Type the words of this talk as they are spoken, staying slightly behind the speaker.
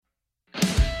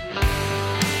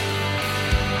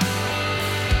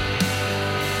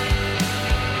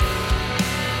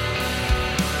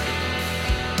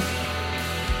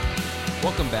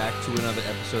back to another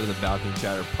episode of the Balcony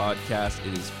Chatter podcast.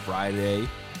 It is Friday,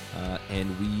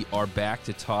 and we are back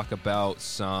to talk about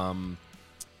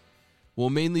we'll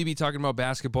mainly be talking about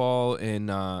basketball in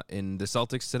the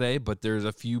Celtics today, but there's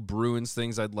a few Bruins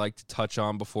things I'd like to touch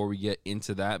on before we get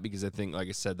into that, because I think, like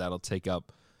I said, that'll take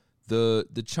up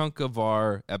the chunk of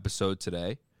our episode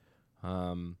today.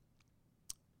 And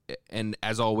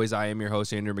as always, I am your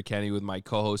host, Andrew McKenney, with my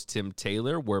co-host, Tim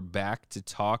Taylor. We're back to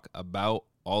talk about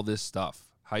all this stuff.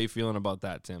 How you feeling about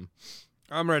that, Tim?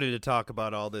 I'm ready to talk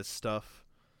about all this stuff.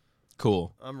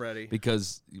 Cool. I'm ready.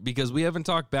 Because we haven't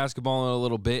talked basketball in a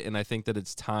little bit, and I think that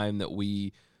it's time that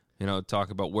we,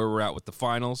 talk about where we're at with the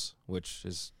finals, which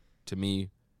is, to me,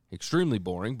 extremely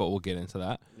boring, but we'll get into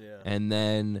that. Yeah. And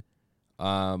then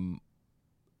some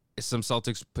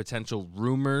Celtics potential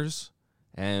rumors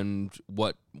and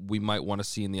what we might want to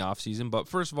see in the offseason. But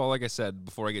first of all, like I said,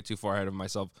 before I get too far ahead of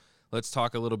myself, let's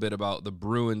talk a little bit about the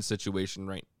Bruins situation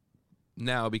right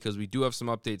now, because we do have some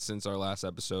updates since our last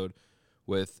episode,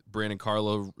 with Brandon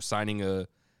Carlo signing a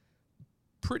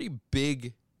pretty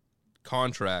big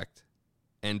contract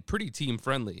and pretty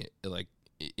team-friendly, like,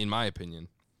 in my opinion.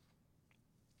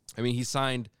 I mean, he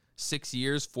signed 6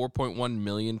 years, $4.1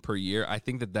 million per year. I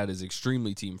think that is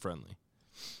extremely team-friendly.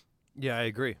 Yeah, I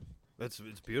agree. It's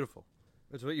beautiful.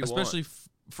 That's what you want. Especially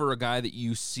for a guy that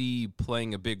you see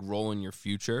playing a big role in your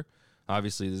future.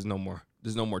 Obviously, there's no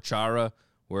more Chara.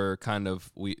 We're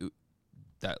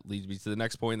that leads me to the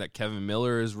next point, that Kevin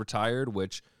Miller is retired,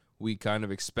 which we kind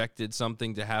of expected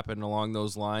something to happen along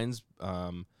those lines.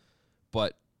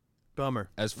 But bummer.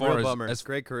 Bummer. As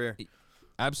great career.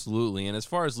 Absolutely. And as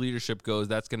far as leadership goes,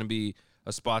 that's going to be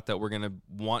a spot that we're going to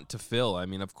want to fill. I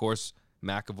mean, of course,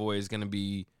 McAvoy is going to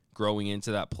be growing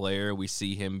into that player. We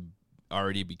see him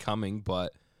already becoming,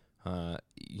 but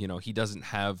he doesn't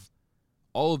have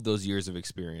all of those years of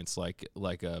experience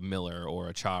like a Miller or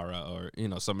a Chara or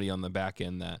somebody on the back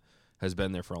end that has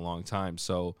been there for a long time.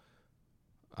 So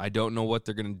I don't know what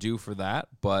they're going to do for that,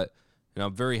 but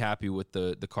I'm very happy with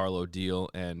the Carlo deal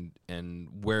and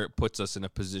where it puts us in a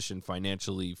position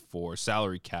financially for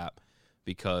salary cap,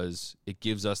 because it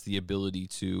gives us the ability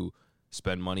to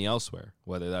spend money elsewhere,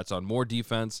 whether that's on more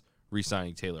defense,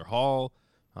 re-signing Taylor Hall.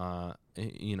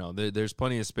 There's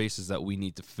plenty of spaces that we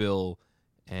need to fill,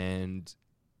 and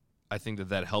I think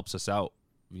that helps us out,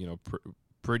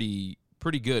 pretty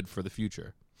good for the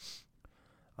future.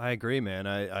 I agree, man.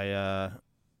 I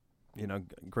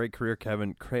great career,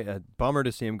 Kevin. Bummer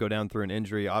to see him go down through an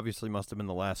injury. Obviously, must have been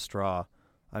the last straw.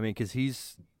 I mean, because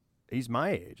he's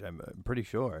my age. I'm pretty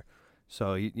sure.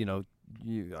 So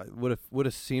would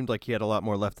have seemed like he had a lot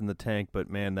more left in the tank. But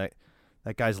man, that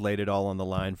guy's laid it all on the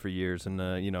line for years, and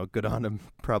good on him.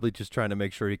 Probably just trying to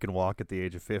make sure he can walk at the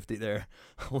age of 50 there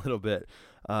a little bit.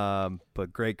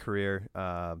 But great career.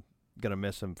 Gonna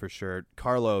miss him for sure.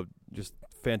 Carlo, just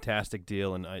fantastic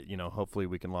deal, and hopefully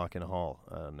we can lock in Hall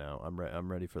now.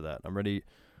 I'm ready for that. I'm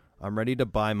ready to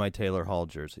buy my Taylor Hall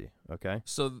jersey. Okay.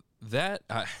 So that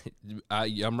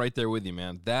I'm right there with you,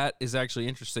 man. That is actually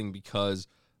interesting, because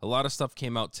a lot of stuff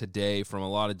came out today from a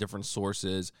lot of different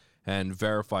sources and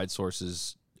verified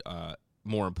sources,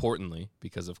 more importantly,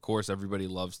 because of course everybody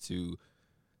loves to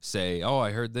say, "Oh,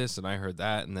 I heard this and I heard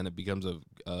that," and then it becomes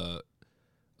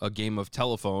a game of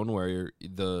telephone where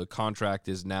the contract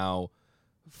is now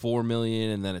 $4 million,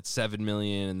 and then it's $7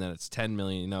 million, and then it's $10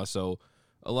 million. So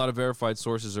a lot of verified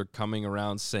sources are coming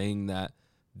around saying that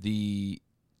the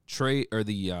trade or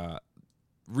the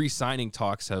re-signing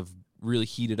talks have really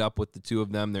heated up with the two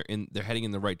of them. They're heading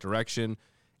in the right direction.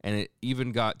 And it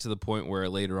even got to the point where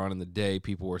later on in the day,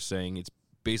 people were saying it's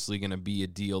basically going to be a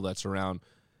deal that's around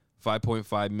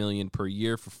 $5.5 million per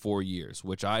year for 4 years,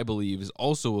 which I believe is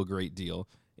also a great deal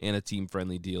and a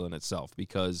team-friendly deal in itself.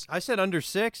 Because I said under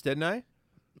 6, didn't I?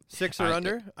 6 or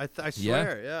under? I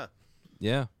swear, yeah.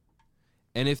 Yeah.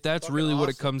 And if that's Fucking really awesome. what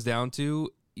it comes down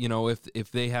to,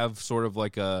 if they have sort of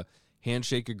like a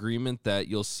handshake agreement that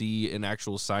you'll see an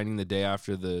actual signing the day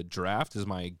after the draft, is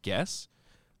my guess.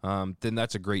 Then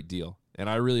that's a great deal, and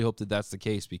I really hope that that's the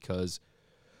case, because,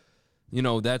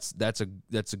 that's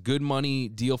a good money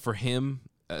deal for him.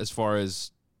 As far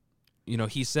as,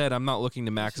 he said, I'm not looking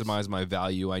to maximize my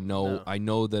value. I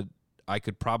know that I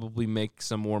could probably make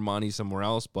some more money somewhere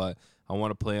else, but I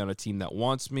want to play on a team that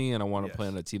wants me, and I want to play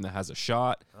on a team that has a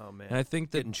shot. Oh man, and I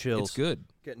think that getting chills. It's good.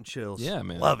 Getting chills. Yeah,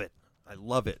 man. Love it. I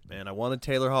love it, man. I wanted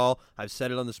Taylor Hall. I've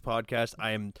said it on this podcast.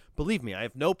 Believe me, I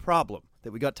have no problem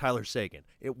that we got Tyler Seguin.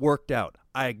 It worked out.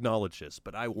 I acknowledge this,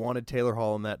 but I wanted Taylor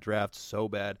Hall in that draft so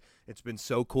bad. It's been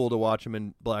so cool to watch him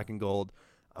in black and gold.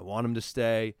 I want him to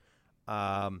stay.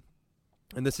 And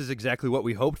this is exactly what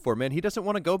we hoped for, man. He doesn't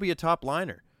want to go be a top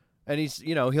liner. And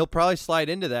he'll probably slide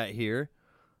into that here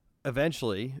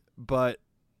eventually, but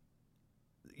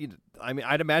I mean,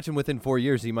 I'd imagine within 4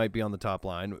 years he might be on the top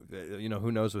line.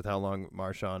 Who knows with how long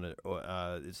Marchand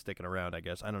is sticking around, I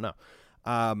guess. I don't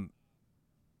know.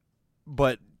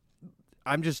 But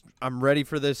I'm ready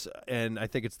for this, and I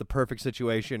think it's the perfect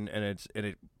situation, and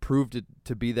it proved it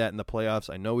to be that in the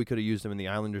playoffs. I know we could have used him in the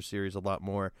Islanders series a lot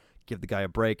more. Give the guy a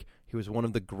break. He was one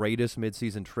of the greatest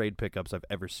midseason trade pickups I've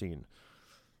ever seen.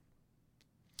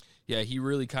 Yeah, he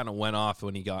really kind of went off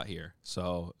when he got here.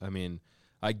 So, I mean,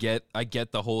 I get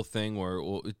the whole thing where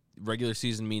regular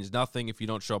season means nothing if you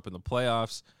don't show up in the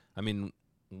playoffs. I mean,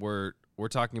 we're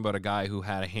talking about a guy who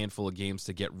had a handful of games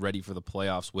to get ready for the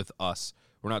playoffs with us.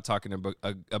 We're not talking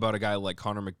about a guy like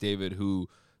Connor McDavid who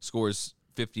scores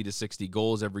 50 to 60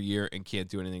 goals every year and can't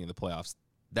do anything in the playoffs.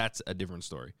 That's a different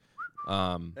story.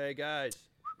 Hey, guys,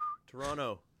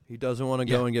 Toronto. He doesn't want to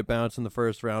go and get bounced in the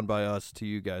first round by us to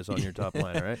you guys on your top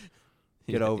line, all right?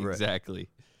 Get over it. Exactly.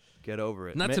 Get over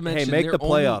it. Not to mention, hey, make the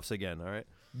playoffs again, all right?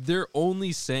 They're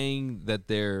only saying that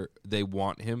they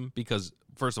want him because,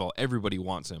 first of all, everybody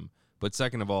wants him. But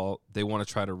second of all, they want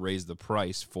to try to raise the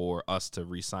price for us to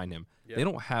re-sign him. Yep. They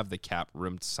don't have the cap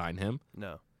room to sign him.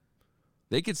 No.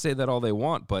 They could say that all they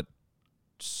want, but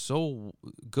so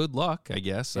good luck, I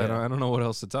guess. Yeah. I don't know what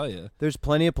else to tell you. There's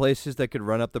plenty of places that could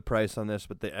run up the price on this,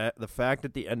 but the fact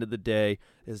at the end of the day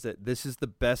is that this is the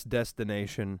best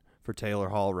destination for Taylor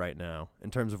Hall right now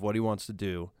in terms of what he wants to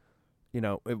do.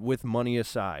 With money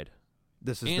aside,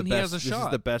 this is the best. This is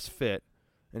the best fit,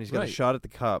 and he's got a shot at the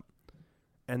cup,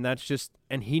 and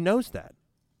and he knows that,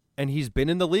 and he's been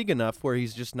in the league enough where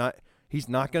he's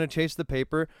not going to chase the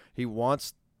paper. He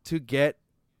wants to get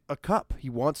a cup. He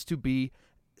wants to be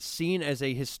seen as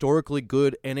a historically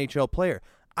good NHL player.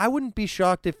 I wouldn't be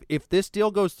shocked if this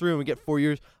deal goes through and we get 4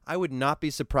 years. I would not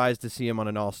be surprised to see him on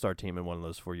an all-star team in one of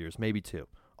those 4 years, maybe 2.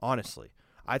 Honestly,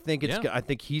 I think I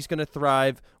think he's going to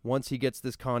thrive once he gets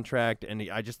this contract, and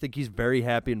I just think he's very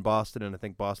happy in Boston, and I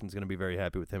think Boston's going to be very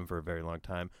happy with him for a very long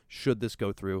time. Should this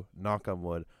go through, knock on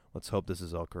wood, let's hope this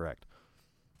is all correct.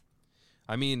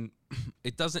 I mean,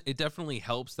 it definitely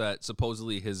helps that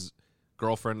supposedly his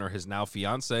girlfriend or his now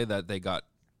fiance that they got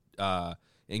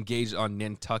engaged on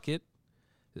Nantucket.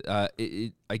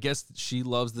 I guess she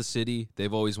loves the city.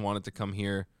 They've always wanted to come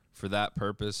here for that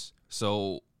purpose.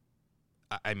 So,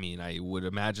 I mean, I would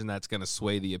imagine that's going to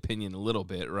sway the opinion a little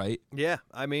bit, right? Yeah,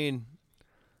 I mean,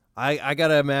 I got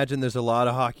to imagine there's a lot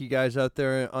of hockey guys out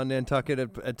there on Nantucket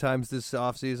at times this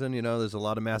offseason. There's a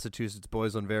lot of Massachusetts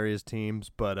boys on various teams,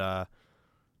 but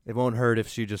it won't hurt if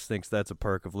she just thinks that's a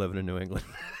perk of living in New England.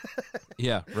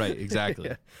 Yeah, right, exactly.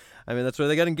 Yeah. I mean, that's where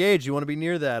they got engaged. You want to be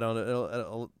near that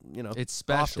it's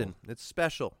special. Often. It's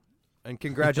special, and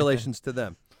congratulations to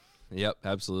them. Yep,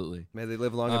 absolutely. May they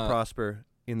live long and prosper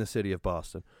in the city of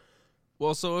Boston.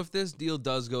 Well, so if this deal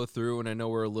does go through, and I know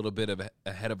we're a little bit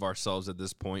ahead of ourselves at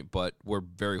this point, but we're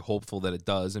very hopeful that it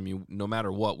does. I mean, no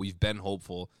matter what, we've been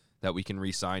hopeful that we can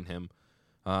re-sign him.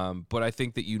 But I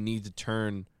think that you need to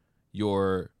turn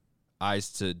your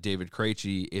eyes to David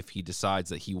Krejci if he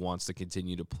decides that he wants to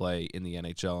continue to play in the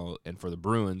NHL and for the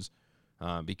Bruins,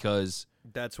 because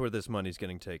that's where this money's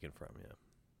getting taken from. Yeah.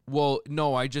 Well,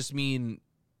 no, I just mean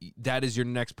that is your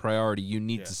next priority. You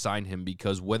need to sign him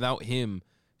because without him,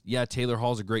 Taylor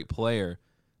Hall's a great player,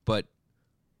 but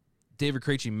David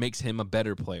Krejci makes him a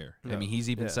better player. Yeah. I mean, he's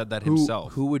even said that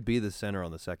himself. Who would be the center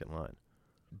on the second line?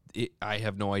 I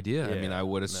have no idea. Yeah, I mean, I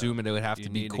would assume it would have to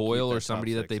be Coyle or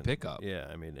somebody that they pick up. Yeah,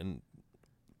 I mean, and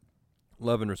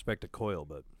love and respect to Coyle,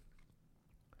 but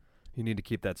you need to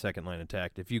keep that second line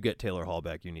intact. If you get Taylor Hall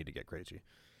back, you need to get Krejci.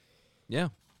 Yeah.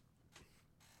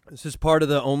 This is part of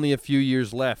the only a few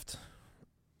years left.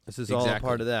 This is all a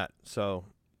part of that. So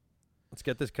let's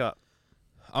get this cup.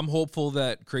 I'm hopeful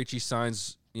that Krejci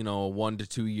signs, a 1 to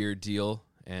 2 year deal,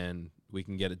 and we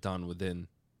can get it done within.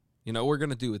 We're going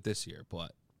to do it this year,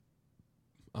 but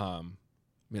I'm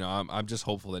just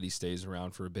hopeful that he stays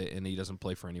around for a bit and he doesn't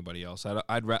play for anybody else.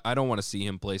 I don't want to see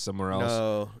him play somewhere else.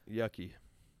 No, yucky.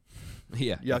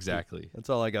 Yeah, yucky. Exactly. That's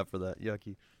all I got for that.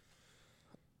 Yucky.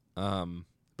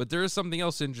 But there is something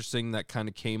else interesting that kind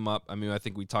of came up. I mean, I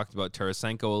think we talked about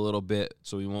Tarasenko a little bit,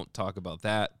 so we won't talk about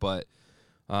that. But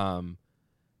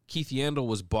Keith Yandle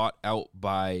was bought out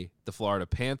by the Florida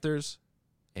Panthers.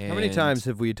 And how many times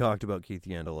have we talked about Keith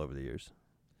Yandle over the years?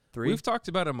 3? We've talked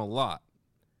about him a lot.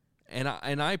 And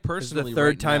I personally, is the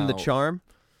third time the charm?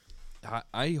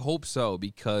 I hope so,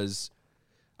 because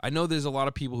I know there's a lot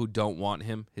of people who don't want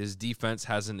him. His defense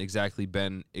hasn't exactly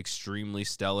been extremely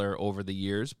stellar over the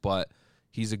years, but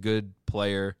he's a good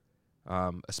player,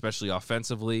 especially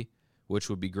offensively, which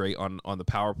would be great on the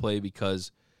power play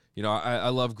because I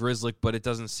love Grzelcyk, but it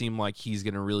doesn't seem like he's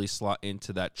going to really slot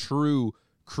into that true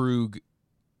Krug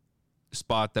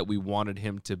spot that we wanted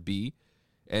him to be.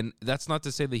 And that's not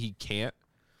to say that he can't,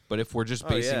 but if we're just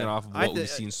basing it off of what we've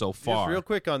seen so far. Just real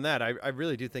quick on that, I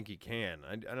really do think he can.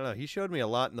 I don't know. He showed me a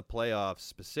lot in the playoffs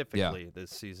specifically this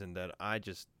season that I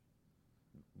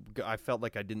felt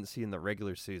like I didn't see in the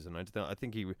regular season. I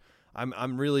think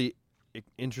I'm really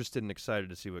interested and excited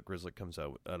to see what Grzelcyk comes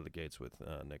out of the gates with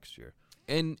next year.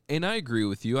 And I agree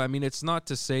with you. I mean, it's not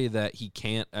to say that he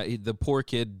can't. The poor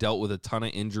kid dealt with a ton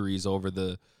of injuries over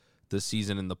the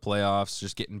season in the playoffs,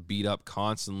 just getting beat up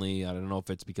constantly. I don't know if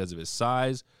it's because of his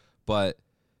size, but,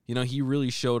 he really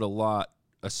showed a lot,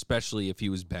 especially if he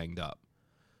was banged up.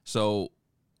 So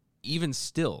even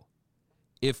still,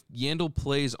 if Yandle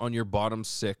plays on your bottom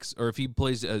six, or if he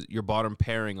plays as your bottom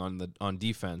pairing on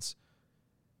defense,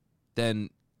 then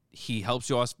he helps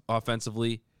you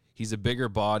offensively. He's a bigger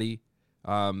body.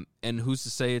 And who's to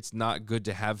say it's not good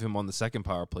to have him on the second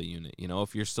power play unit?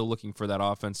 If you're still looking for that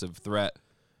offensive threat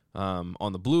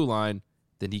on the blue line,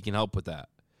 then he can help with that.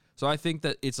 So I think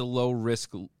that it's a low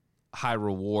risk, high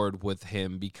reward with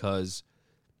him because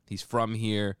he's from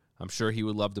here. I'm sure he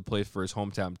would love to play for his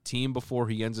hometown team before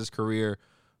he ends his career.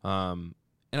 And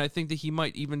I think that he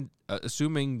might even,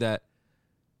 assuming that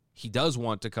he does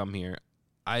want to come here,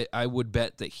 I would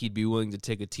bet that he'd be willing to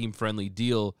take a team-friendly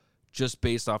deal just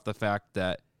based off the fact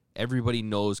that everybody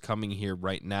knows coming here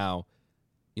right now,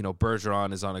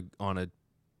 Bergeron is on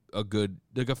a good,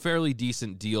 like a fairly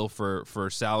decent deal for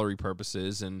salary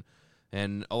purposes,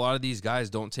 and a lot of these guys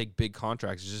don't take big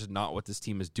contracts. It's just not what this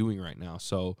team is doing right now.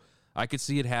 So I could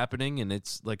see it happening, and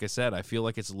it's like I said, I feel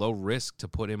like it's low risk to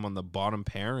put him on the bottom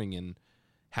pairing and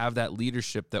have that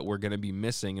leadership that we're going to be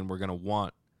missing and we're going to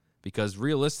want, because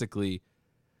realistically,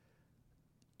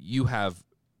 you have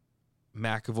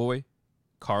McAvoy,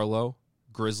 Carlo,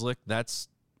 Grzelcyk. That's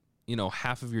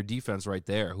half of your defense right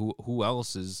there. Who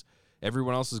else is?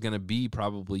 Everyone else is going to be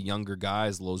probably younger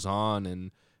guys, Lauzon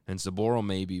and Saboro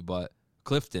maybe, but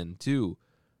Clifton too.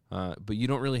 But you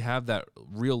don't really have that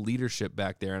real leadership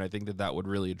back there, and I think that would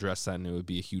really address that, and it would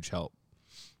be a huge help.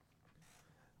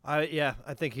 I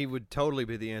think he would totally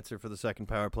be the answer for the second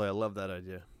power play. I love that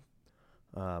idea.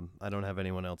 I don't have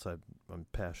anyone else I'm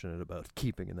passionate about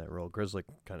keeping in that role. Grzelcyk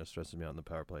kind of stresses me out in the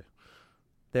power play.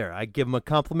 There, I give him a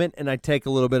compliment, and I take a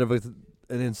little bit of an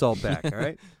insult back, all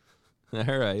right? All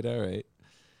right.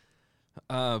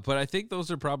 But I think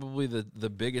those are probably the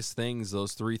biggest things,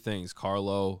 those three things: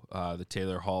 Carlo, the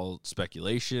Taylor Hall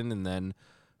speculation, and then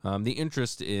the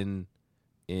interest in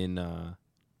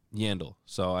Yandle.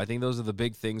 So I think those are the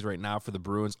big things right now for the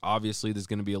Bruins. Obviously, there's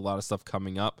going to be a lot of stuff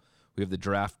coming up. We have the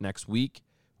draft next week,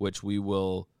 which we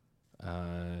will,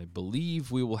 I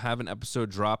believe we will have an episode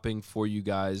dropping for you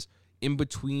guys in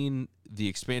between the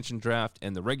expansion draft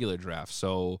and the regular draft.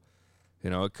 So,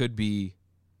 it could be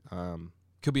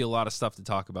a lot of stuff to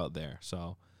talk about there.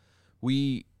 So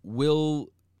we will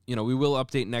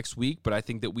update next week, but I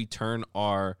think that we turn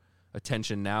our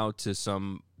attention now to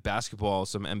some basketball,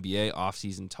 some NBA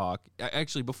offseason talk.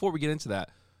 Actually, before we get into that,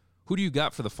 who do you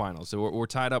got for the finals? So we're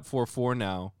tied up 4-4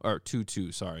 now, or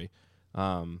 2-2, sorry.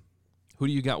 Who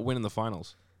do you got winning the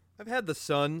finals? I've had the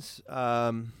Suns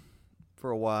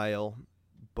for a while,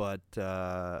 but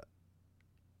they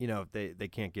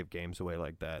can't give games away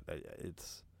like that.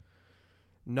 It's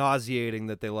nauseating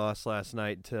that they lost last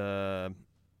night but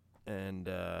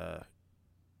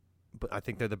I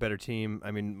think they're the better team.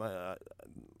 I mean,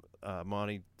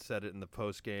 Monty said it in the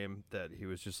post game that he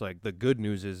was just like, the good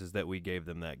news is that we gave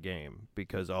them that game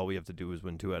because all we have to do is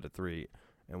win 2 out of 3,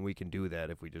 and we can do that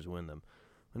if we just win them.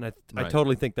 And I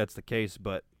totally think that's the case,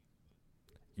 but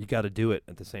you got to do it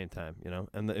at the same time,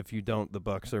 And if you don't, the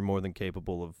Bucks are more than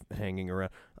capable of hanging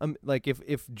around. Like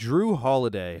if Drew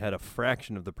Holiday had a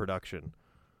fraction of the production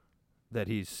that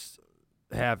he's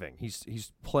having,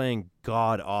 he's playing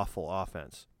god awful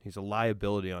offense. He's a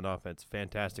liability on offense,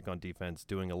 fantastic on defense,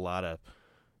 doing a lot of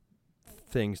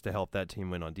things to help that team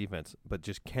win on defense, but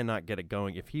just cannot get it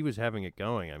going. If he was having it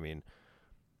going, I mean,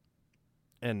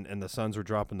 and the Suns were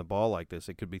dropping the ball like this,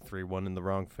 it could be 3-1 in the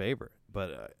wrong favor.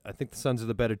 But I think the Suns are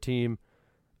the better team.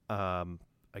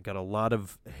 I got a lot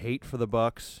of hate for the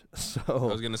Bucks. So I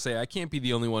was gonna say I can't be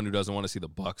the only one who doesn't want to see the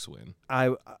Bucks win.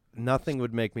 Nothing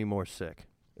would make me more sick,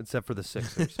 except for the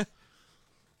Sixers.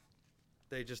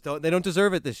 They just don't. They don't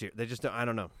deserve it this year. They just don't. I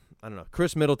don't know.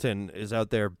 Chris Middleton is out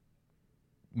there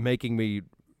making me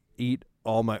eat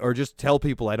or just tell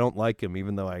people I don't like him,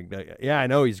 even though I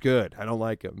know he's good. I don't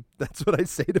like him. That's what I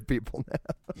say to people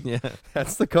now. Yeah,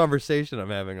 that's the conversation I'm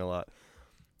having a lot.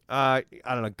 I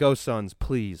don't know. Go Suns,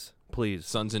 please. please.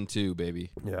 Suns in 2,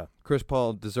 baby. Yeah. Chris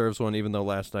Paul deserves one, even though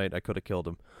last night I could have killed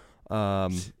him.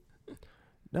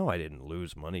 No, I didn't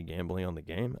lose money gambling on the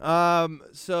game.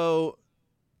 So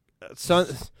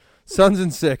Suns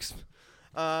in 6.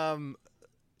 Yeah,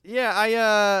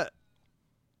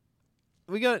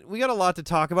 we got a lot to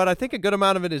talk about. I think a good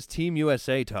amount of it is Team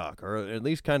USA talk, or at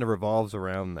least kind of revolves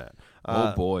around that.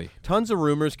 Oh boy. Tons of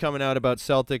rumors coming out about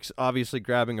Celtics obviously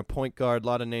grabbing a point guard. A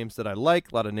lot of names that I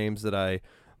like, a lot of names that I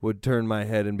would turn my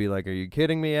head and be like, "Are you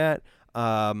kidding me?" At.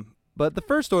 But the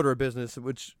first order of business,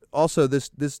 which also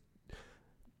this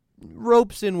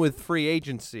ropes in with free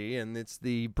agency, and it's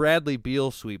the Bradley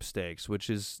Beal sweepstakes, which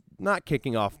is not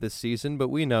kicking off this season, but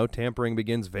we know tampering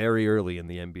begins very early in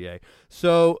the NBA.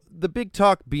 So the big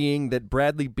talk being that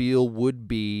Bradley Beal would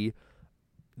be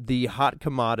the hot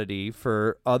commodity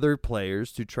for other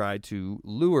players to try to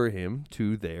lure him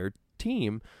to their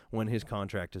team when his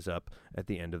contract is up at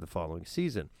the end of the following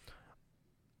season.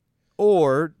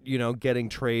 Or, getting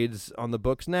trades on the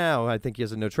books now. I think he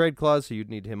has a no-trade clause, so you'd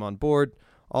need him on board.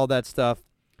 All that stuff.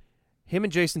 Him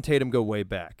and Jason Tatum go way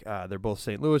back. They're both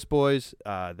St. Louis boys.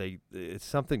 It's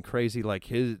something crazy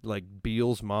like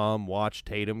Beal's mom watched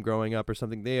Tatum growing up or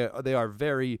something. They are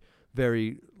very,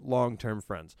 very long-term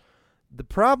friends. The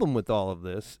problem with all of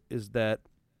this is that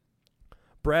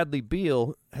Bradley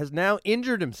Beal has now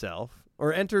injured himself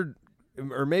or entered,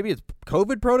 or maybe it's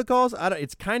COVID protocols.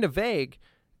 It's kind of vague,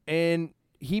 and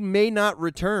he may not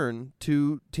return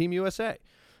to Team USA.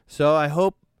 So I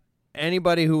hope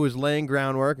anybody who was laying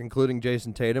groundwork, including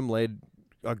Jason Tatum, laid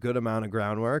a good amount of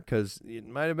groundwork, because it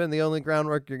might have been the only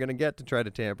groundwork you're going to get to try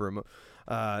to tamper him.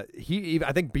 I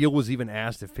think Beal was even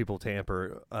asked if people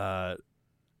tamper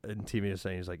in Team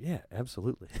USA. He's like, yeah,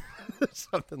 absolutely.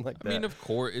 Something like that. I mean, of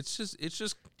course, it's just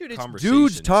dude, it's conversation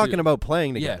dudes talking too. about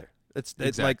playing together. Yeah, it's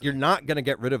exactly. like you're not going to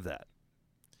get rid of that.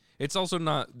 It's also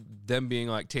not them being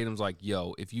like, Tatum's like,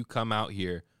 yo, if you come out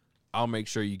here, I'll make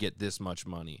sure you get this much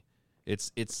money.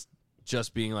 It's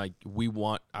just being like,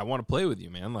 I want to play with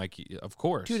you, man. Like, of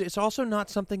course. Dude, it's also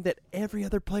not something that every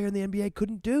other player in the NBA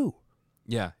couldn't do.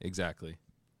 Yeah, exactly.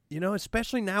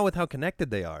 Especially now with how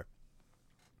connected they are.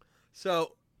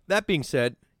 So, that being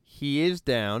said, he is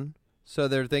down. So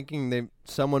they're thinking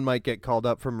someone might get called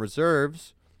up from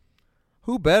reserves.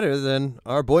 Who better than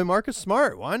our boy Marcus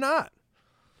Smart? Why not?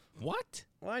 What?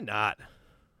 Why not?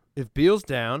 If Beal's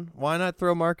down, why not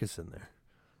throw Marcus in there?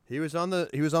 He was on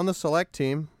the select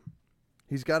team.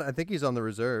 I think he's on the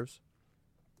reserves.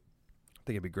 I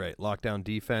think it'd be great. Lockdown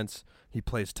defense. He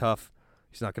plays tough.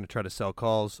 He's not going to try to sell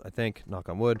calls, I think. Knock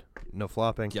on wood. No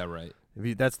flopping. Yeah, right.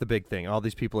 That's the big thing. All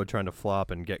these people are trying to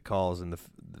flop and get calls, and the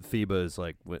FIBA is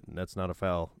like, that's not a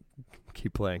foul.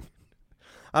 Keep playing.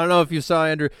 I don't know if you saw,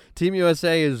 Andrew. Team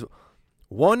USA is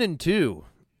 1-2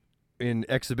 in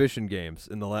exhibition games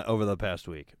over the past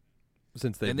week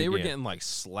since they were getting like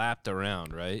slapped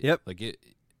around, right? Yep. Like it.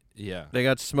 Yeah. They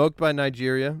got smoked by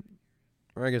Nigeria,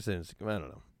 or I guess I don't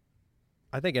know.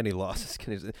 I think any losses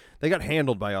they got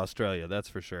handled by Australia. That's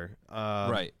for sure.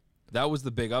 Right. That was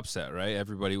the big upset, right?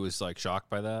 Everybody was like shocked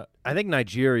by that. I think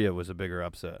Nigeria was a bigger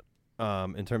upset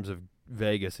in terms of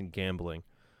Vegas and gambling.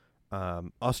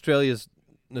 Australia's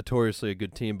notoriously a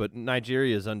good team, but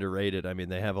Nigeria is underrated. I mean,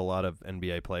 they have a lot of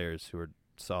NBA players who are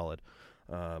solid.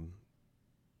 And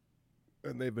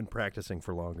they've been practicing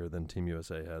for longer than Team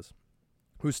USA has,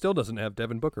 who still doesn't have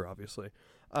Devin Booker, obviously.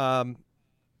 So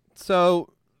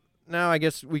now I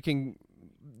guess we can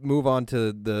move on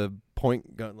to the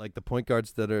point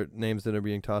guards that are names that are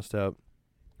being tossed out.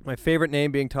 My favorite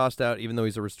name being tossed out, even though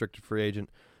he's a restricted free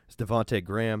agent, is Devontae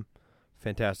Graham.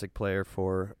 Fantastic player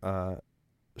for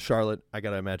Charlotte. I got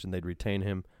to imagine they'd retain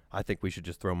him. I think we should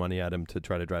just throw money at him to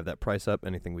try to drive that price up,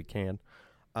 anything we can.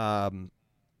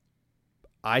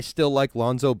 I still like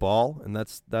Lonzo Ball, and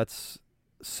that's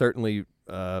certainly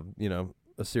a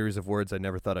series of words I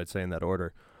never thought I'd say in that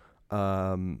order.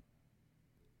 And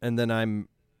then I'm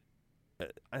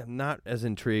not as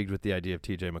intrigued with the idea of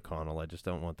TJ McConnell. I just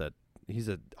don't want that. He's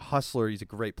a hustler. He's a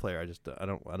great player. I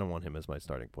don't want him as my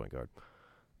starting point guard.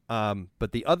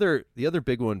 But the other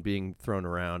big one being thrown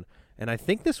around, and I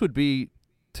think this would be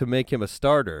to make him a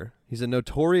starter. He's a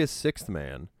notorious sixth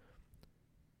man.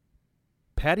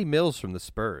 Patty Mills from the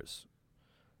Spurs.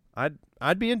 I'd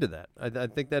be into that. I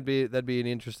think that'd be an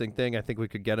interesting thing. I think we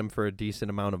could get him for a decent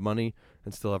amount of money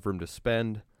and still have room to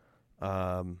spend.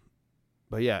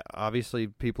 But yeah, obviously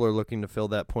people are looking to fill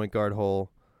that point guard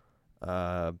hole.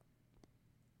 That's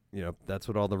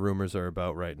what all the rumors are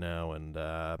about right now, and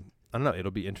I don't know.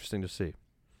 It'll be interesting to see.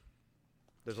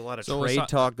 There's a lot of trade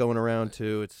talk going around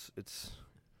too. It's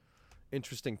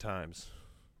interesting times.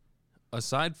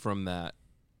 Aside from that,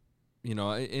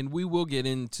 and we will get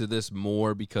into this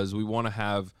more because we want to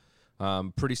have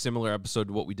pretty similar episode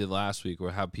to what we did last week,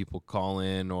 where have people call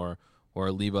in or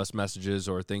leave us messages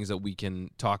or things that we can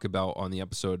talk about on the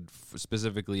episode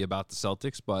specifically about the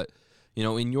Celtics. But,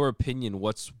 in your opinion,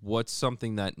 what's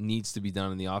something that needs to be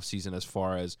done in the offseason as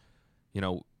far as,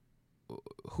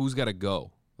 who's got to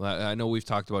go? I know we've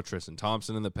talked about Tristan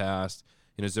Thompson in the past.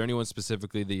 Is there anyone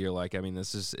specifically that you're like,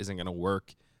 this isn't going to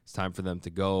work? It's time for them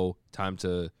to go. Time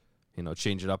to,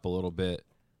 change it up a little bit.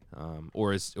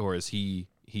 Or is he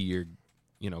your,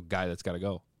 guy that's got to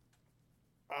go?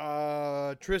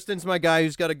 Tristan's my guy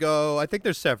who's got to go. I think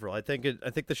there's several. I think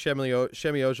the Shemi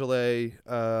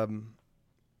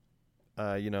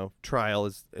Ojeleye,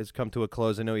 trial has come to a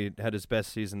close. I know he had his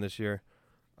best season this year.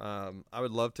 I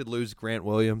would love to lose Grant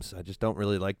Williams. I just don't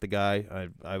really like the guy.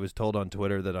 I was told on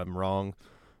Twitter that I'm wrong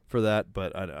for that,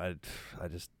 but I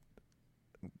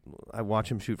watch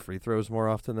him shoot free throws more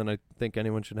often than I think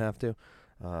anyone should have to.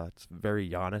 It's very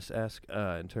Giannis-esque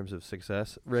in terms of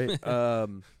success rate.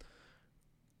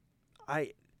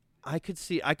 I could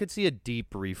see a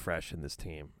deep refresh in this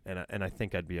team, and I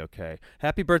think I'd be okay.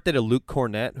 Happy birthday to Luke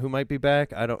Cornett, who might be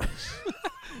back. I don't know.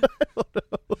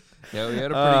 Yeah, we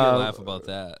had a pretty good laugh about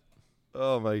that.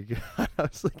 Oh my god! I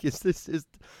was like, dude?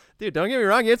 Don't get me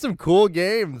wrong, he had some cool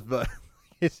games, but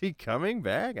is he coming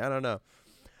back? I don't know.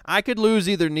 I could lose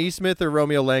either Neesmith or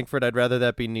Romeo Langford. I'd rather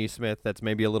that be Neesmith. That's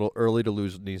maybe a little early to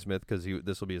lose Neesmith because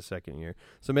this will be his second year.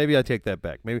 So maybe I take that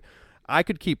back. Maybe I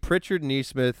could keep Pritchard,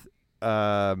 Neesmith,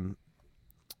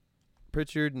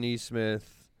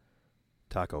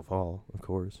 Taco Fall, of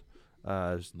course.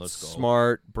 Let's go.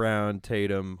 Smart, Brown,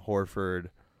 Tatum, Horford,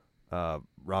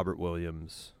 Robert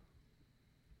Williams,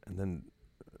 and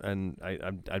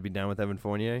I'd be down with Evan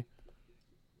Fournier.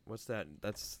 What's that?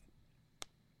 That's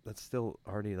still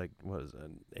already like, what is that?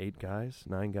 9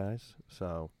 guys.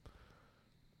 So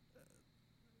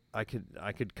I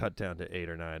could cut down to 8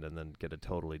 or 9 and then get a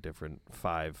totally different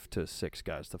 5 to 6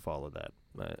 guys to follow that.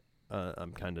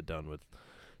 I'm kind of done with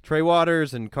Trey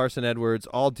Waters and Carson Edwards,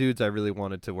 all dudes I really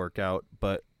wanted to work out,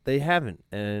 but they haven't.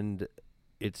 And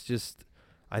it's just,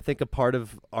 I think a part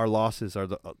of our losses are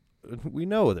we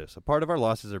know this. A part of our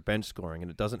losses are bench scoring, and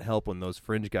it doesn't help when those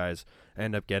fringe guys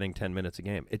end up getting 10 minutes a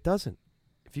game. It doesn't.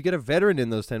 If you get a veteran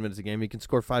in those 10 minutes a game, he can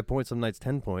score 5 points, some nights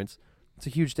 10 points. It's a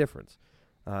huge difference.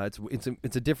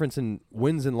 It's a difference in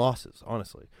wins and losses,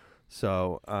 honestly.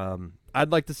 So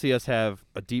I'd like to see us have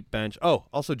a deep bench. Oh,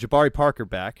 also Jabari Parker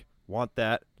back. Want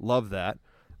that. Love that.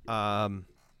 I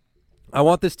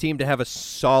want this team to have a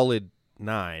solid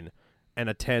 9 and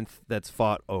a 10th that's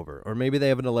fought over. Or maybe they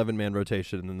have an 11-man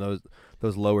rotation, and then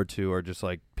those lower 2 are just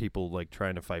like people like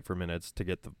trying to fight for minutes to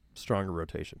get the stronger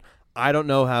rotation. I don't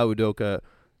know how Udoka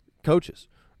coaches,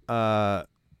 but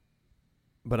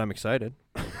I'm excited.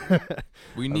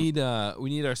 We need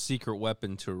our secret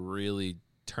weapon to really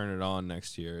turn it on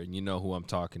next year, and you know who I'm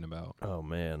talking about. Oh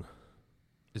man,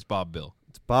 it's Bob Bill.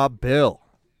 It's Bob Bill.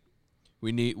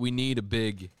 We need a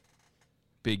big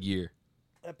year.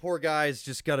 That poor guy's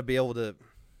just got to be able to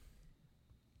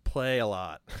play a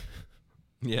lot.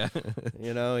 Yeah,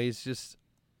 he's just.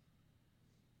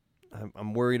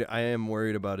 I'm worried. I am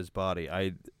worried about his body.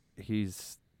 If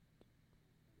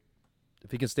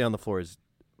he can stay on the floor,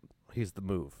 he's the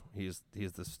move. He's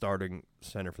the starting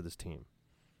center for this team.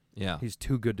 Yeah, he's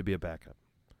too good to be a backup.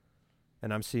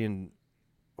 And I'm seeing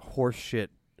horse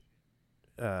shit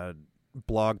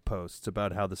blog posts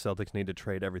about how the Celtics need to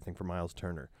trade everything for Miles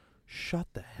Turner. Shut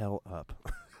the hell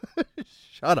up.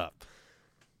 Shut up.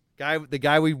 The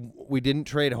guy we didn't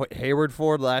trade Hayward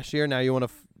for last year, now you want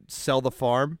to sell the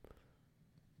farm?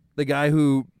 The guy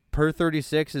who, per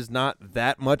 36, is not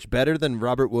that much better than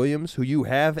Robert Williams, who you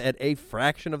have at a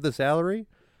fraction of the salary?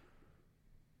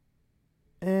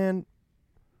 And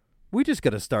we just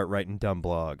got to start writing dumb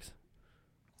blogs.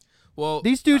 Well,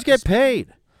 these dudes get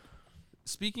paid.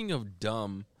 Speaking of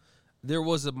dumb, there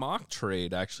was a mock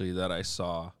trade, actually, that I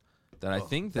saw that I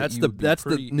think that that's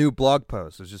the new blog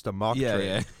post. It's just a mock trade.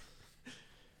 Yeah.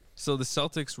 So the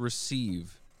Celtics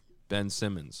receive Ben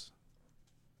Simmons.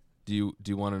 Do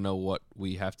you want to know what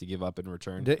we have to give up in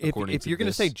return? If you're going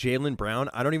to say Jaylen Brown,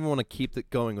 I don't even want to keep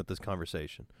it going with this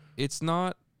conversation. It's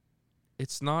not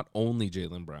only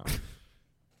Jaylen Brown.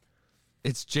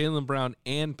 It's Jaylen Brown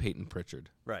and Peyton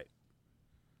Pritchard. Right.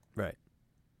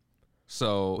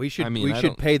 So we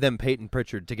should pay them Peyton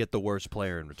Pritchard to get the worst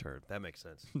player in return. That makes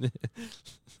sense. Fucking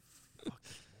morons!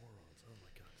 Oh my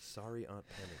god. Sorry, Aunt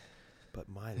Penny, but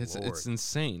my lord, it's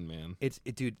insane, man.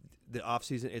 Dude. The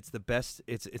offseason, it's the best.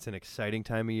 It's an exciting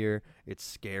time of year. It's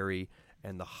scary,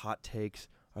 and the hot takes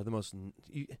are the most.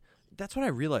 That's what I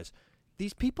realized.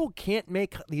 these people can't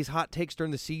make these hot takes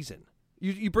during the season.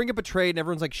 You bring up a trade and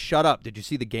everyone's like, shut up. Did you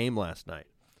see the game last night?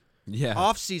 Yeah.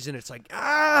 Off season, it's like,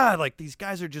 like these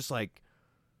guys are just like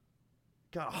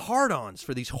got hard-ons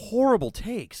for these horrible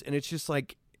takes. And it's just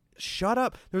like, shut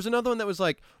up. There's another one that was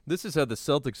like, this is how the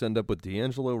Celtics end up with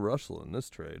D'Angelo Russell in this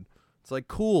trade. It's like,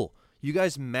 cool. You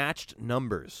guys matched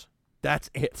numbers. That's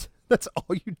it. That's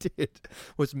all you did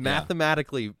was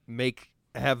mathematically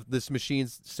have this machine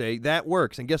say that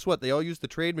works. And guess what? They all use the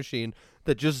trade machine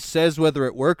that just says whether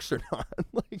it works or not.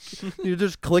 Like, you're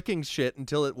just clicking shit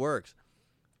until it works.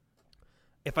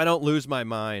 If I don't lose my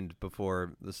mind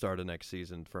before the start of next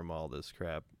season from all this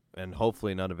crap, and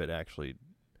hopefully none of it actually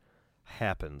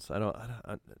happens. I don't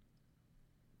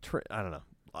know.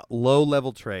 Low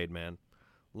level trade, man.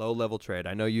 Low level trade.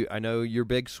 I know your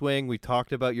big swing. We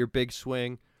talked about your big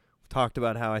swing. We've talked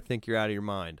about how I think you're out of your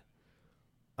mind.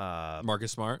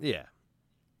 Marcus Smart? Yeah.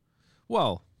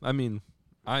 Well, I mean,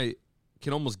 I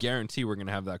can almost guarantee we're going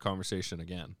to have that conversation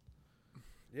again.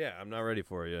 Yeah, I'm not ready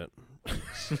for it yet.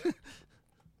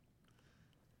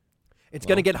 It's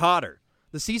going to get hotter.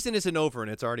 The season isn't over, and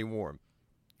it's already warm.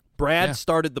 Brad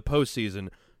started the postseason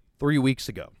 3 weeks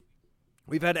ago.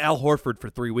 We've had Al Horford for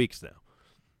 3 weeks now.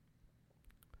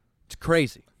 It's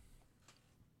crazy.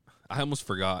 I almost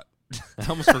forgot. I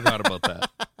almost forgot about that.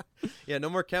 Yeah, no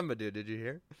more Kemba, dude. Did you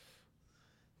hear?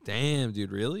 Damn,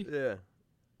 dude, really? Yeah.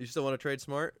 You still want to trade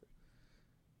Smart?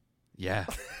 Yeah.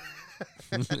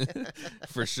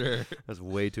 For sure. I was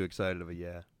way too excited of a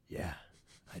yeah. Yeah,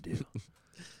 I do.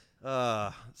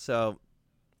 So,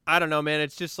 I don't know, man.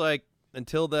 It's just like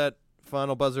until that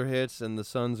final buzzer hits and the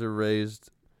Suns are raised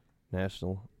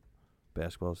National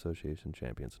Basketball Association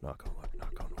champions, knock on wood,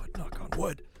 knock on wood, knock on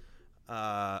wood.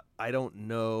 I don't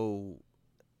know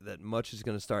that much is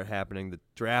going to start happening. The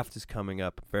draft is coming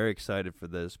up. I'm very excited for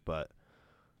this, but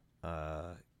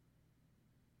I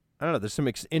don't know. There's some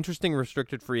interesting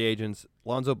restricted free agents.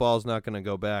 Lonzo Ball's not going to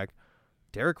go back.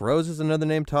 Derrick Rose is another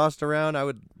name tossed around. I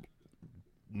would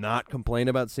not complain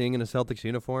about seeing in a Celtics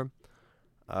uniform.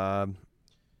 I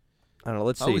don't know.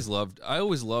 Let's see. I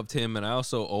always loved him, and I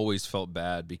also always felt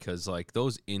bad because like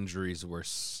those injuries were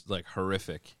like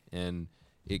horrific, and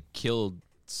it killed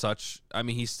such. I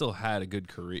mean, he still had a good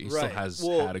career. He still has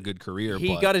had a good career.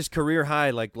 He got his career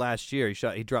high like last year.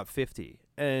 He dropped 50,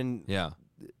 and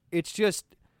it's just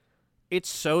it's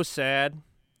so sad.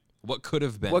 What could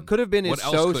have been? What could have been is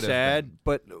so sad, been?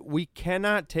 But we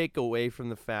cannot take away from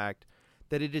the fact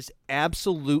that it is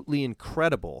absolutely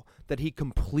incredible that he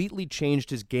completely changed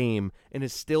his game and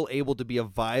is still able to be a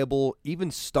viable, even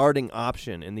starting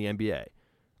option in the NBA.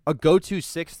 A go-to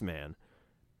sixth man,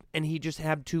 and he just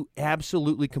had to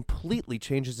absolutely completely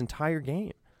change his entire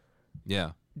game.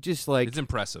 Yeah. Just like it's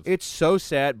impressive. It's so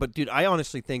sad, but dude, I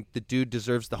honestly think the dude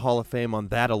deserves the Hall of Fame on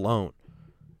that alone.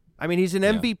 I mean, he's an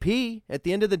MVP at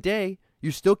the end of the day.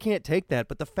 You still can't take that,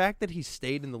 but the fact that he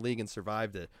stayed in the league and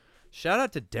survived it. Shout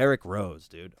out to Derrick Rose,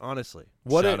 dude. Honestly,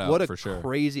 what a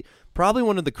crazy, probably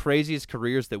one of the craziest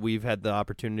careers that we've had the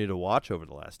opportunity to watch over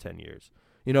the last 10 years.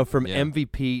 You know, from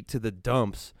MVP to the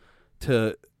dumps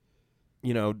to,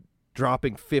 you know,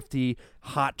 dropping 50,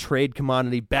 hot trade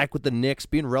commodity, back with the Knicks,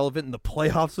 being relevant in the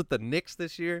playoffs with the Knicks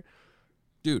this year.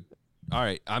 Dude, all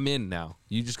right, I'm in now.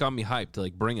 You just got me hyped.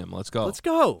 Like, bring him. Let's go. Let's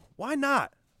go. Why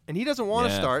not? And he doesn't want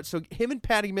to start, so him and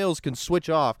Patty Mills can switch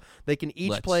off. They can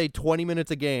each play 20 minutes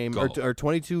a game or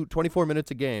 24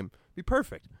 minutes a game. Be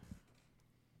perfect.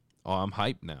 Oh, I'm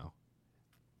hyped now.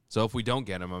 So if we don't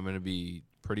get him, I'm going to be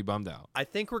pretty bummed out. I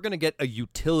think we're going to get a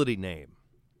utility name,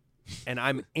 and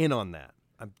I'm in on that.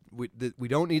 We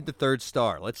don't need the third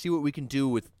star. Let's see what we can do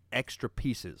with extra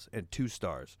pieces and 2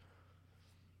 stars.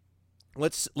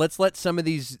 Let's let some of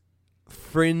these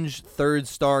fringe third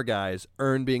star guys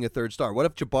earn being a third star. What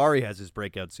if Jabari has his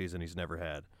breakout season he's never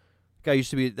had?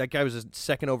 That guy was a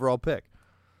second overall pick.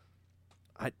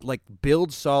 I like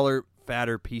build taller,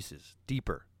 fatter pieces,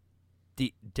 deeper.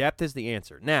 Depth is the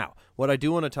answer. Now, what I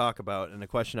do want to talk about, and a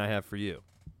question I have for you.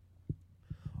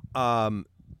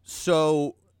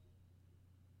 So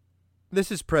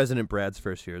this is President Brad's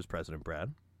first year as President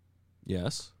Brad.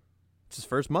 Yes. It's his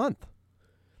first month.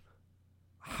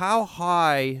 How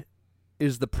high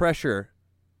is the pressure,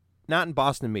 not in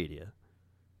Boston media,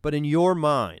 but in your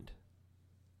mind,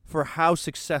 for how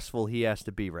successful he has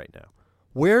to be right now?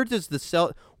 What's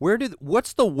the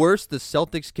worst the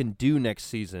Celtics can do next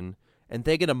season, and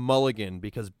they get a mulligan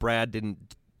because Brad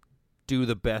didn't do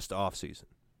the best offseason?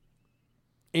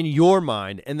 In your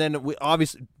mind, and then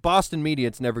obviously Boston media,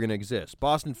 it's never going to exist.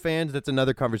 Boston fans, that's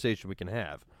another conversation we can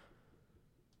have.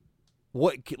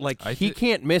 He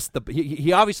can't miss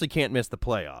he obviously can't miss the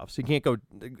playoffs. He can't go,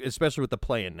 especially with the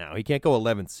play-in now. He can't go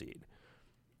 11th seed.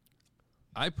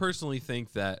 I personally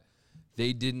think that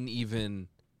they didn't even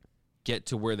get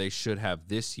to where they should have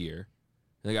this year.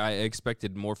 Like, I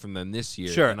expected more from them this year.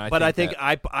 Sure, and I think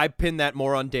I pin that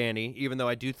more on Danny, even though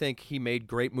I do think he made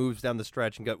great moves down the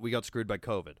stretch and we got screwed by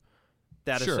COVID.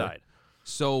 That aside.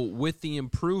 So with the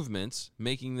improvements,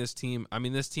 making this team,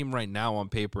 this team right now on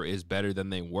paper is better than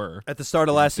they were. At the start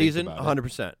of last season,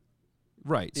 100%.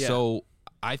 Right. Yeah. So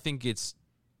I think it's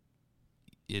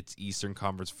Eastern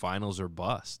Conference Finals or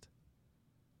bust.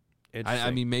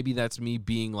 Maybe that's me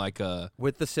being like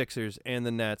with the Sixers and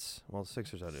the Nets. Well, the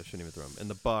Sixers, I shouldn't even throw them. And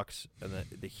the Bucks and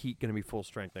the Heat going to be full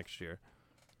strength next year.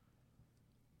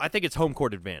 I think it's home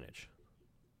court advantage.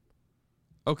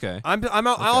 Okay. I'm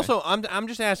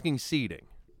just asking seeding,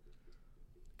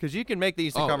 because you can make the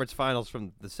Eastern Conference Finals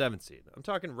from the 7th seed. I'm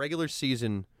talking regular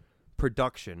season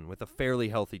production with a fairly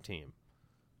healthy team.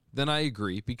 Then I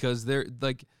agree, because they're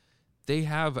like. They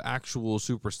have actual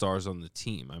superstars on the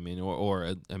team.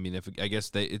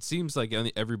 It seems like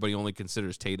everybody only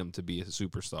considers Tatum to be a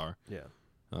superstar. Yeah.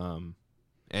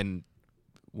 And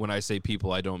when I say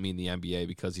people, I don't mean the NBA,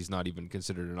 because he's not even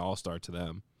considered an all-star to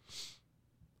them.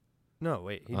 No,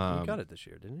 wait, he got it this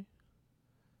year, didn't he?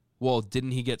 Well,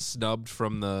 didn't he get snubbed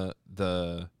from the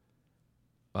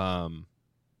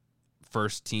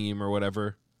first team or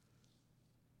whatever?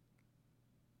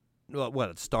 Well,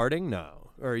 what, starting? No.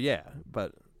 Or, yeah,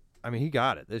 but, he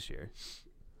got it this year.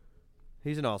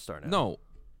 He's an all-star now. No.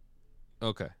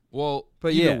 Okay. Well,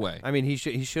 but either way. He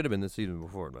should have been the season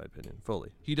before, in my opinion,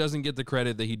 fully. He doesn't get the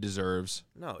credit that he deserves.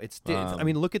 No,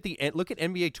 look at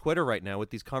NBA Twitter right now with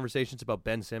these conversations about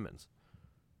Ben Simmons.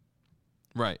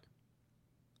 Right.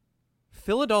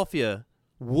 Philadelphia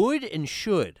would and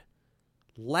should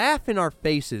laugh in our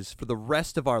faces for the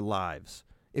rest of our lives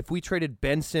if we traded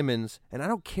Ben Simmons, and I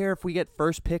don't care if we get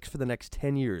first picks for the next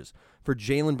 10 years, for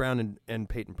Jaylen Brown and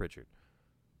Peyton Pritchard.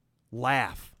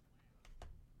 Laugh.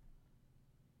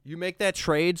 You make that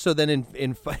trade, so then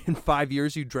in 5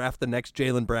 years you draft the next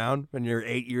Jaylen Brown, and you're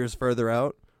 8 years further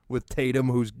out with Tatum,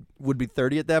 who would be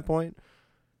 30 at that point.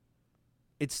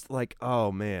 It's like,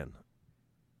 oh, man.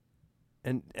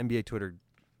 And NBA Twitter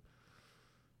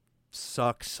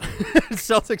sucks.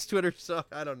 Celtics Twitter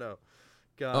sucks. I don't know.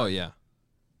 God. Oh, yeah.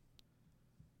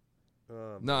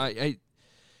 No, I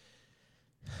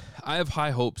have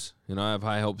high hopes. I have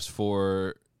high hopes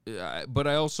for, but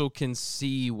I also can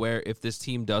see where if this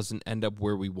team doesn't end up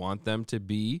where we want them to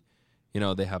be,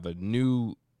 they have a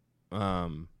new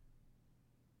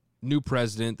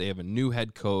president, they have a new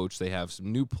head coach, they have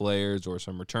some new players or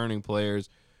some returning players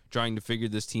trying to figure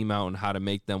this team out and how to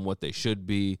make them what they should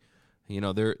be.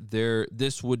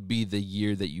 This would be the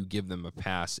year that you give them a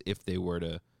pass if they were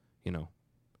to,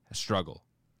 struggle.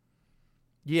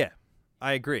 Yeah,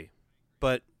 I agree,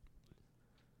 but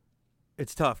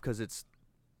it's tough because it's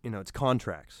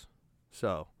contracts.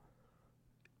 So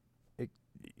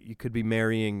you could be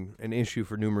marrying an issue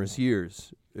for numerous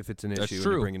years if it's an issue and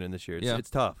you bring it in this year.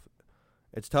 It's tough.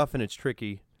 It's tough and it's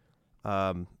tricky.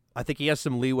 I think he has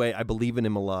some leeway. I believe in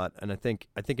him a lot, and I think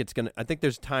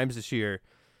there's times this year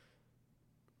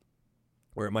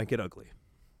where it might get ugly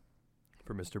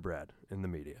for Mr. Brad in the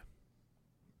media.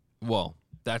 Well,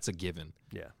 that's a given.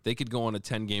 Yeah. They could go on a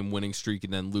 10-game winning streak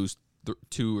and then lose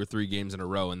 2 or 3 games in a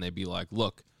row, and they'd be like,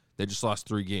 look, they just lost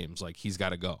 3 games. Like, he's got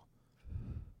to go.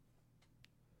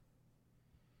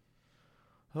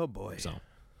 Oh, boy. So,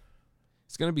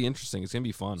 it's going to be interesting. It's going to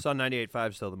be fun. Saw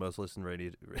 98.5 still the most listened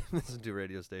to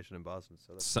radio station in Boston.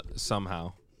 So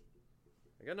somehow.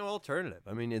 I got no alternative.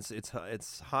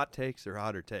 It's hot takes or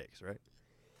hotter takes, right?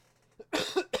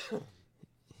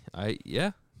 I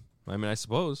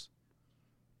suppose.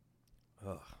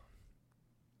 Ugh.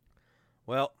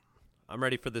 Well, I'm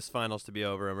ready for this finals to be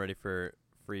over. I'm ready for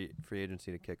free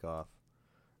agency to kick off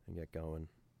and get going.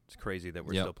 It's crazy that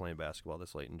we're still playing basketball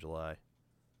this late in July.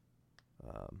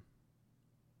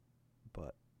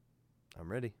 But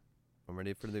I'm ready. I'm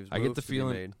ready for these moves I get the to be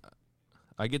made.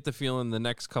 I get the feeling the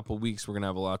next couple weeks we're going to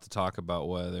have a lot to talk about,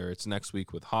 whether it's next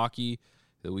week with hockey,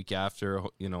 the week after,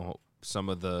 some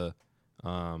of the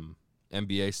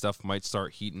NBA stuff might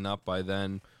start heating up by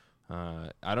then.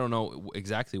 I don't know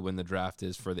exactly when the draft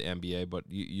is for the NBA, but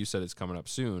you said it's coming up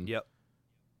soon. Yep.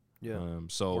 Yeah.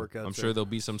 So I'm sure there'll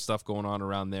be some stuff going on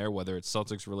around there, whether it's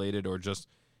Celtics related or just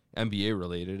NBA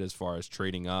related, as far as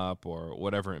trading up or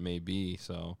whatever it may be.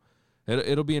 So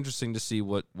it'll be interesting to see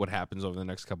what happens over the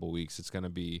next couple of weeks. It's going to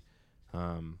be,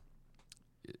 I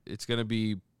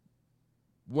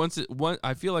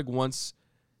feel like once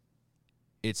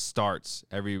it starts,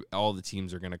 all the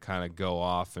teams are going to kind of go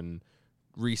off and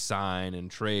re-sign and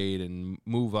trade and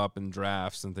move up in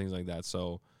drafts and things like that.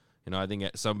 So, I think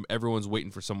everyone's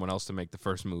waiting for someone else to make the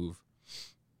first move.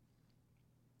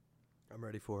 I'm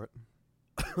ready for it.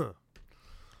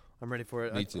 I'm ready for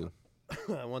it. Me too.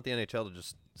 I want the NHL to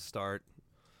just start.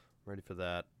 I'm ready for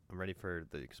that. I'm ready for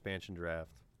the expansion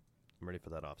draft. I'm ready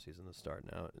for that offseason to start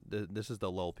now. This is the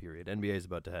lull period. NBA is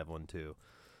about to have one too.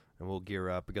 And we'll gear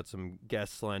up. We got some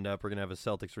guests lined up. We're going to have a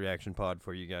Celtics reaction pod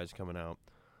for you guys coming out.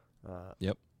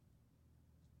 Yep.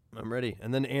 I'm ready.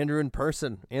 And then Andrew in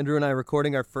person. Andrew and I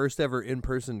recording our first ever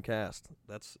in-person cast.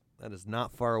 That is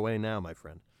not far away now, my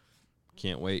friend.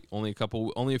 Can't wait. Only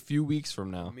a few weeks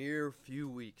from now. A mere few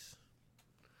weeks.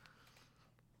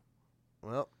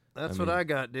 Well, that's what I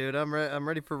got, dude. I'm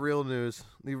ready for real news.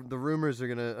 The rumors are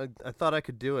gonna. I thought I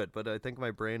could do it, but I think my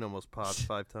brain almost popped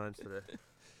 5 times today.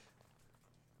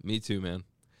 Me too, man.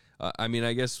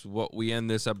 I guess what we end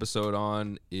this episode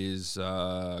on is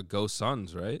go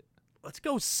Suns, right? Let's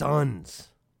go Suns.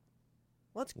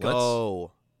 Let's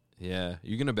go. Yeah,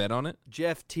 you gonna bet on it?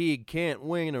 Jeff Teague can't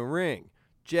win a ring.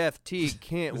 Jeff Teague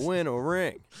can't win a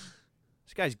ring.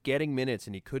 This guy's getting minutes,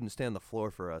 and he couldn't stand the floor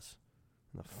for us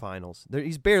in the finals.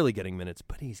 He's barely getting minutes,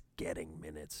 but he's getting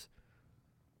minutes.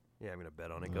 Yeah, I'm going to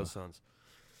bet on it. Go Suns.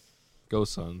 Go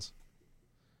Suns.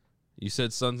 You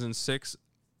said Suns in 6.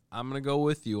 I'm going to go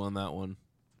with you on that one.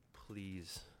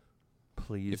 Please.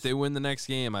 If they win the next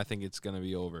game, I think it's going to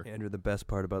be over. Andrew, the best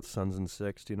part about Suns in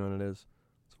 6, do you know what it is?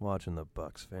 It's watching the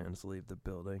Bucks fans leave the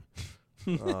building.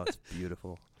 Oh, it's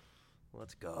beautiful.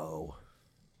 Let's go.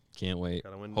 Can't wait.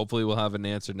 Hopefully we'll have an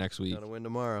answer next week. Gotta win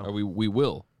tomorrow. Or we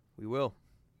will. We will.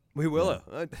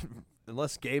 Yeah.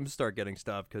 Unless games start getting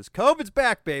stopped, because COVID's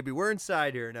back, baby. We're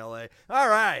inside here in L.A. All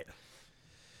right.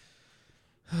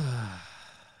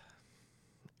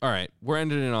 All right. We're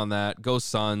ending it on that. Go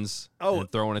Suns.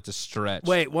 And throwing it to Stretch.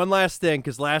 Wait, one last thing,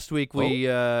 because last week we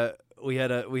had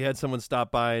someone stop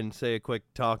by and say a quick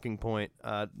talking point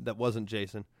that wasn't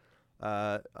Jason.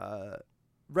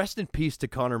 Rest in peace to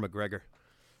Conor McGregor.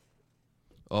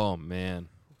 Oh, man.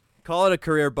 Call it a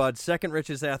career, bud. Second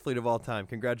richest athlete of all time.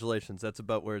 Congratulations. That's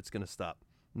about where it's going to stop.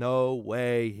 No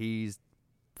way he's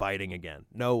fighting again.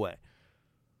 No way.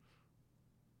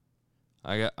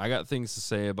 I got things to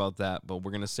say about that, but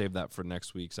we're going to save that for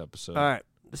next week's episode. All right.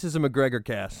 This is a McGregor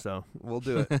cast, so we'll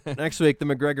do it. Next week, the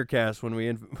McGregor cast, when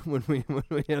we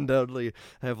undoubtedly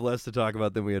have less to talk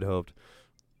about than we had hoped.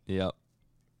 Yep.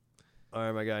 All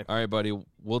right, my guy. All right, buddy.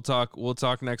 We'll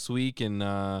talk next week,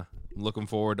 and looking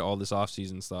forward to all this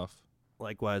off-season stuff.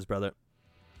 Likewise, brother.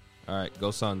 All right, go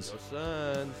Suns. Go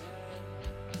Suns.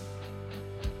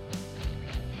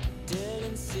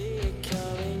 Didn't see it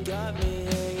coming, got me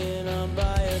hanging on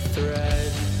by a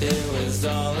thread. It was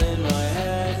all